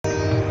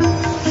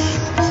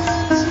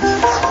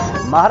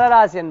மகர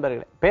ராசி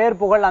என்பர்களே, பேர்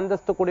புகழ்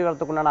அந்தஸ்து கூடி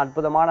வரத்துக்குண்டான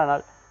அற்புதமான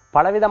நாள்.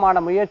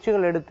 பலவிதமான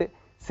முயற்சிகள் எடுத்து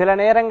சில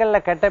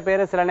நேரங்களில் கெட்ட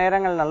பேரு, சில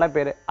நேரங்கள் நல்ல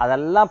பேரு,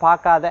 அதெல்லாம்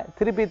பார்க்காத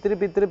திருப்பி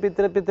திருப்பி திருப்பி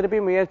திருப்பி திருப்பி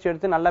முயற்சி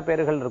எடுத்து நல்ல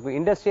பேர்கள் இருக்கும்.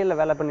 இண்டஸ்ட்ரியில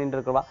வேலை பண்ணிட்டு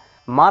இருக்கிறவா,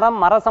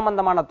 மர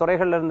சம்பந்தமான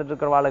துறைகள் இருந்துட்டு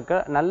இருக்கிறவாளுக்கு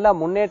நல்ல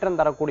முன்னேற்றம்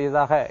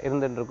தரக்கூடியதாக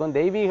இருந்துட்டு இருக்கும்.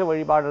 தெய்வீக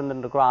வழிபாடு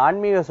இருந்துட்டு இருக்கிறோம்,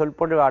 ஆன்மீக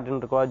சொற்பொழிவாட்டு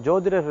இருக்கிறோம்.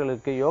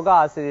 ஜோதிடர்களுக்கு, யோகா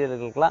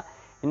ஆசிரியர்களுக்கெல்லாம்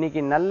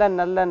இன்னைக்கு நல்ல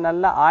நல்ல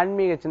நல்ல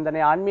ஆன்மீக சிந்தனை,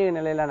 ஆன்மீக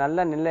நிலையில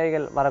நல்ல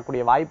நிலைகள்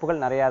வரக்கூடிய வாய்ப்புகள்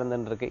நிறைய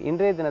இருந்துட்டு இருக்கு.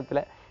 இன்றைய தினத்துல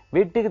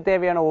வீட்டுக்கு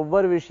தேவையான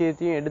ஒவ்வொரு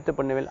விஷயத்தையும் எடுத்து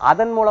பண்ணுவேன்.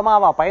 அதன் மூலமா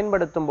அவ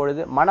பயன்படுத்தும்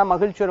பொழுது மன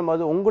மகிழ்ச்சி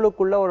வரும்போது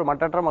உங்களுக்குள்ள ஒரு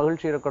மற்றற்ற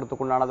மகிழ்ச்சி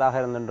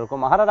இருக்கிறதுக்குண்டானதாக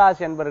இருந்துருக்கும். மகர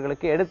ராசி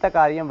என்பவர்களுக்கு எடுத்த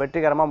காரியம்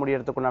வெற்றிகரமா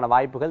முடியறதுக்குண்டான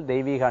வாய்ப்புகள்,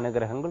 தெய்வீக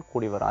அனுகிரகங்கள்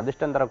கூடி வரும்.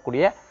 அதிர்ஷ்டம்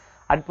தரக்கூடிய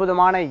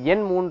அற்புதமான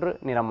எண் 3,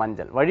 நிறம்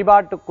மஞ்சள்.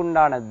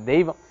 வழிபாட்டுக்குண்டான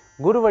தெய்வம்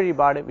குரு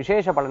வழிபாடு.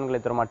 விசேஷ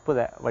பலன்களை தரும்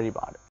அற்புத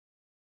வழிபாடு.